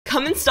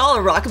come install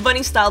a Rocket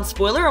Bunny styled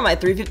spoiler on my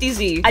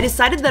 350Z. I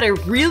decided that I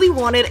really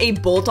wanted a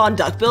bolt-on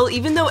duckbill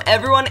even though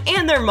everyone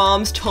and their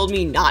moms told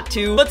me not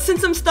to. But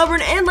since I'm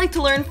stubborn and like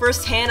to learn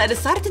firsthand, I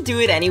decided to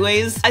do it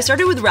anyways. I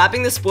started with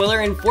wrapping the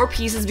spoiler in 4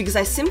 pieces because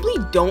I simply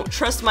don't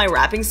trust my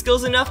wrapping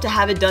skills enough to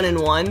have it done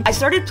in one. I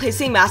started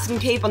placing masking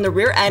tape on the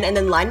rear end and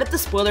then lined up the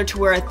spoiler to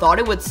where I thought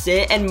it would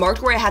sit and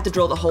marked where I had to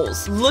drill the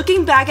holes.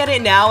 Looking back at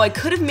it now, I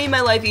could have made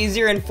my life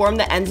easier and formed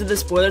the ends of the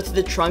spoiler to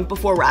the trunk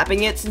before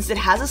wrapping it, since it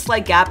has a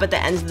slight gap at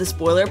the ends of the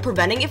spoiler,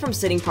 preventing it from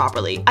sitting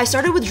properly. I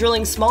started with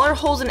drilling smaller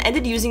holes and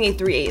ended using a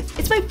 3/8.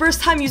 It's my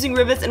first time using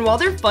rivets, and while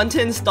they're fun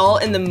to install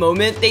in the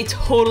moment, they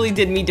totally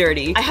did me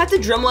dirty. I had to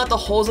Dremel out the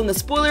holes on the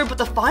spoiler, but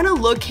the final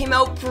look came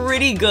out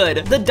pretty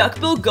good. The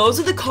duckbill goes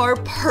with the car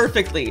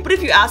perfectly. But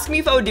if you ask me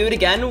if I would do it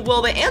again,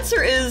 well, the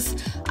answer is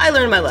I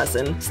learned my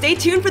lesson. Stay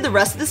tuned for the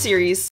rest of the series.